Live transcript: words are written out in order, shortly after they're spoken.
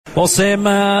Well, Sam,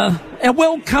 our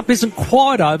World Cup isn't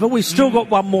quite over. We've still got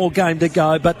one more game to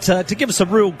go, but to give us a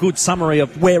real good summary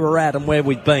of where we're at and where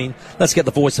we've been, let's get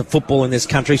the voice of football in this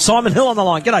country. Simon Hill on the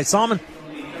line. G'day, Simon.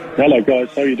 Hello, guys.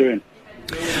 How are you doing?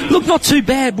 Look, not too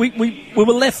bad. We were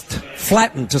left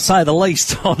flattened, to say the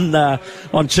least, on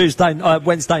Wednesday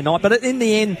night. But in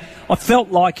the end, I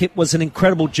felt like it was an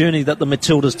incredible journey that the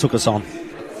Matildas took us on.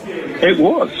 It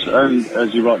was, and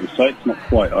as you rightly say, it's not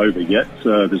quite over yet.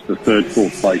 There's the third,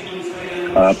 fourth place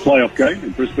playoff game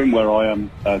in Brisbane, where I am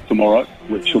tomorrow,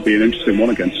 which will be an interesting one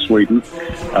against Sweden.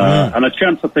 And a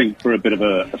chance, I think, for a bit of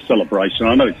a celebration.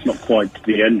 I know it's not quite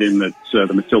the ending that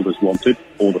the Matildas wanted,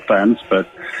 or the fans, but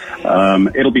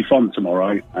it'll be fun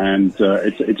tomorrow. And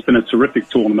it's been a terrific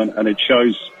tournament, and it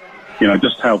shows,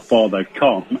 just how far they've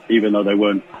come, even though they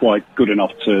weren't quite good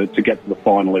enough to get to the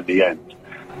final in the end.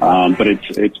 But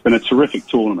it's been a terrific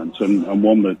tournament, and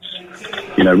one that's,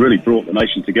 really brought the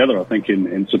nation together, I think,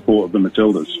 in support of the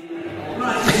Matildas.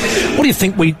 What do you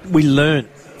think we learned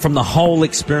from the whole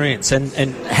experience? And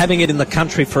having it in the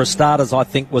country for starters, I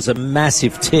think, was a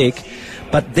massive tick.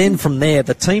 But then from there,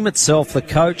 the team itself, the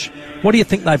coach, what do you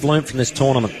think they've learned from this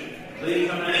tournament?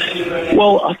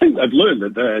 Well, I think they've learned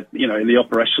that they're, in the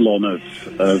upper echelon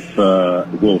of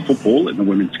world football in the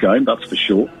women's game, that's for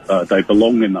sure. They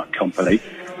belong in that company.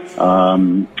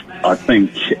 I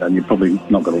think, and you're probably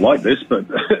not going to like this, but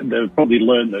they've probably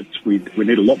learned that we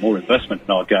need a lot more investment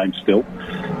in our game still.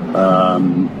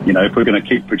 If we're going to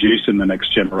keep producing the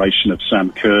next generation of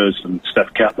Sam Kerrs and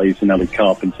Steph Catleys and Ellie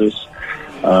Carpenters,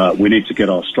 we need to get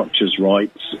our structures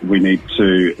right. We need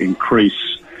to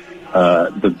increase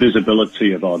the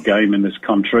visibility of our game in this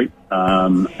country,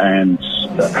 and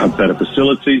have better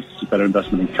facilities, better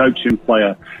investment in coaching,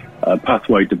 player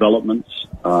pathway developments,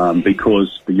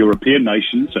 because the European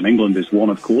nations, and England is one,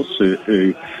 of course,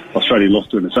 who Australia lost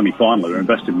to in the semi-final, are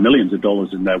investing millions of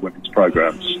dollars in their women's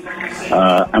programs.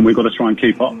 And we've got to try and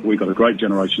keep up. We've got a great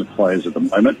generation of players at the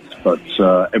moment, but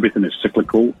everything is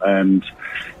cyclical, and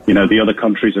the other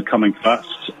countries are coming fast.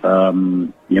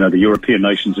 The European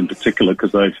nations in particular,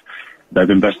 because they've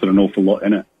invested an awful lot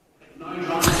in it.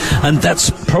 And that's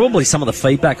probably some of the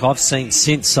feedback I've seen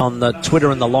since on the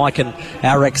Twitter and the like, and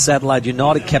our ex-Adelaide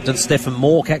United captain Stephen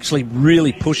Mork actually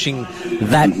really pushing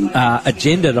that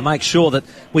agenda to make sure that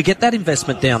we get that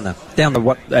investment down to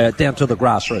the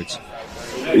grassroots.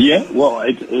 Yeah, well,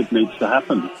 it needs to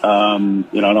happen. And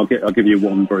I'll give you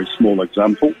one very small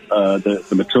example. The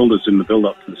Matildas in the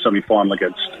build-up to the semi-final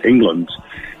against England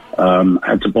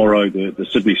had to borrow the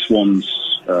Sydney Swans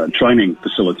training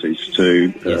facilities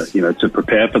to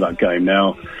prepare for that game.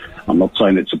 Now, I'm not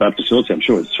saying it's a bad facility. I'm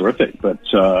sure it's terrific, but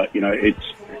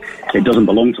it doesn't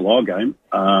belong to our game.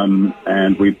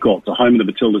 And we've got the home of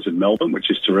the Matildas in Melbourne,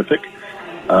 which is terrific.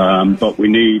 But we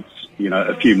need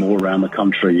a few more around the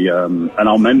country, and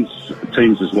our men's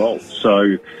teams as well.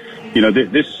 So,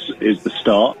 this is the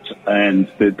start,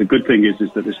 and the good thing is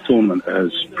that this tournament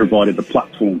has provided the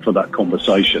platform for that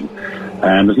conversation.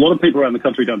 And there's a lot of people around the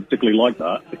country who don't particularly like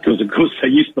that, because, of course, they're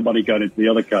used to the money going into the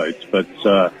other codes. But,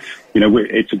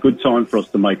 it's a good time for us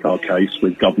to make our case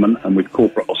with government and with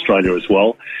corporate Australia as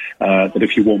well, that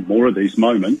if you want more of these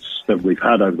moments that we've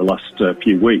had over the last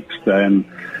few weeks, then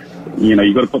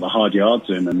you've got to put the hard yards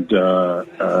in, and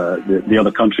the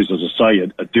other countries, as I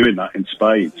say, are doing that in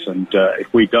spades. And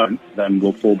if we don't, then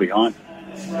we'll fall behind.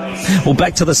 Well,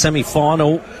 back to the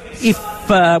semi-final. If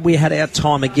we had our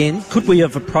time again, could we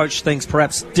have approached things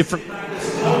perhaps different?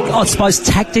 I suppose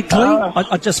tactically,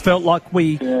 I just felt like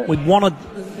we wanted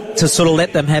to sort of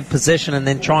let them have possession and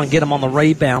then try and get them on the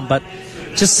rebound, but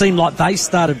it just seemed like they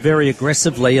started very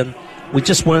aggressively, and we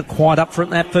just weren't quite up for it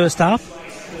in that first half.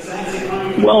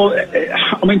 Well,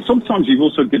 I mean, sometimes you've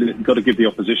also got to give the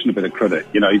opposition a bit of credit.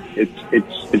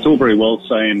 It's all very well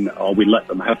saying, we let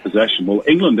them have possession. Well,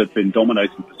 England have been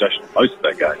dominating possession in most of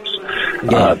their games.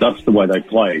 Yeah. That's the way they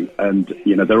play. And,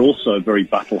 they're also a very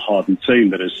battle-hardened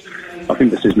team that is, I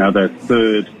think this is now their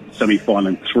third semi-final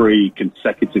in 3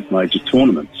 consecutive major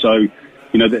tournaments. So,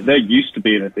 they're used to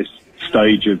being at this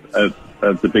stage of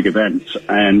the big events,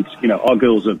 and our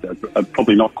girls are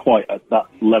probably not quite at that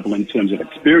level in terms of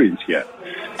experience yet.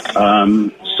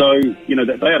 So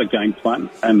they had a game plan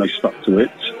and they stuck to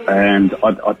it. And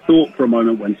I thought for a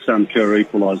moment when Sam Kerr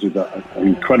equalised with an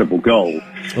incredible goal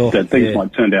that things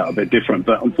might turn out a bit different.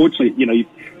 But unfortunately,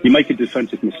 you make a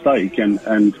defensive mistake and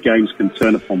games can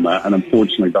turn upon that. And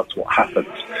unfortunately, that's what happened.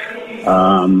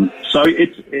 So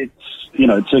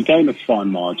it's a game of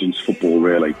fine margins, football,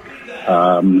 really.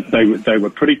 They were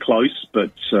pretty close,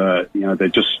 but they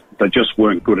just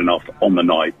weren't good enough on the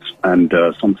night. And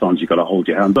sometimes you've got to hold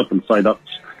your hands up and say that's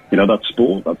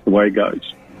sport. That's the way it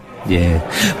goes. Yeah.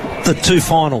 The two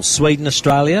finals, Sweden,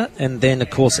 Australia, and then, of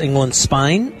course, England,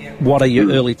 Spain. What are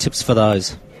your early tips for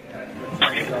those?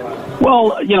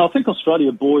 Well, I think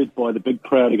Australia buoyed by the big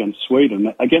crowd against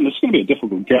Sweden. Again, this is going to be a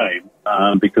difficult game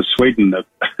because Sweden,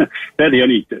 they're the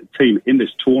only team in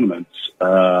this tournament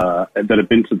that have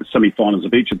been to the semi-finals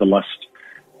of each of the last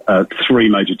three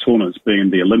major tournaments,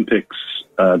 being the Olympics,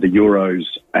 the Euros,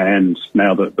 and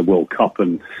now the World Cup.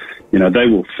 And, they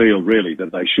will feel really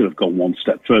that they should have gone one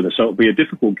step further. So it'll be a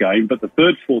difficult game, but the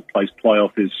third, fourth place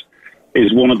playoff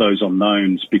is one of those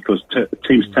unknowns because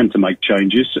teams tend to make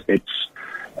changes.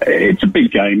 It's a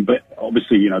big game, but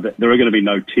obviously, there are going to be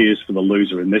no tears for the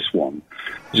loser in this one.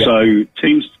 Yep. So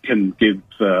teams can give,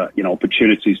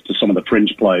 opportunities to some of the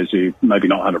fringe players who maybe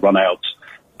not had a run out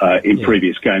in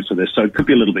previous games for this. So it could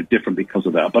be a little bit different because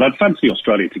of that. But I'd fancy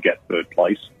Australia to get third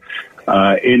place.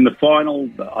 In the final,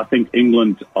 I think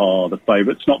England are the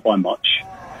favourites, not by much.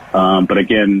 But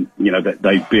again,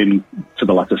 they've been to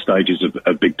the latter stages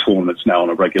of big tournaments now on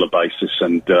a regular basis.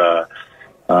 And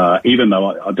even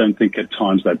though I don't think at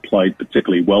times they've played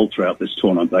particularly well throughout this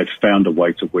tournament, they've found a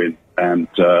way to win. And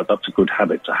that's a good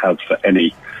habit to have for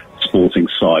any sporting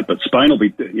side. But Spain will be,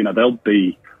 they'll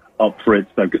be up for it.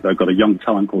 They've got a young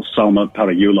talent called Salma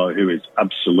Parayulo, who is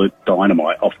absolute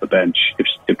dynamite off the bench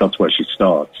if that's where she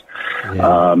starts.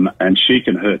 Yeah. And she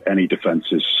can hurt any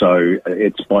defences. So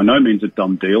it's by no means a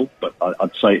done deal, but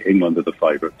I'd say England are the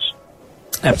favourites.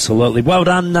 Absolutely. Well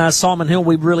done, Simon Hill.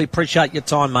 We really appreciate your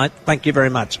time, mate. Thank you very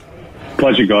much.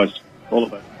 Pleasure, guys. All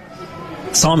the best.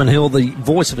 Simon Hill, the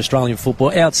voice of Australian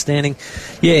football, outstanding.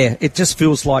 Yeah, it just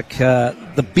feels like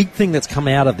the big thing that's come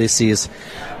out of this is,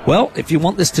 well, if you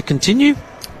want this to continue,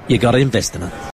 you got to invest in it.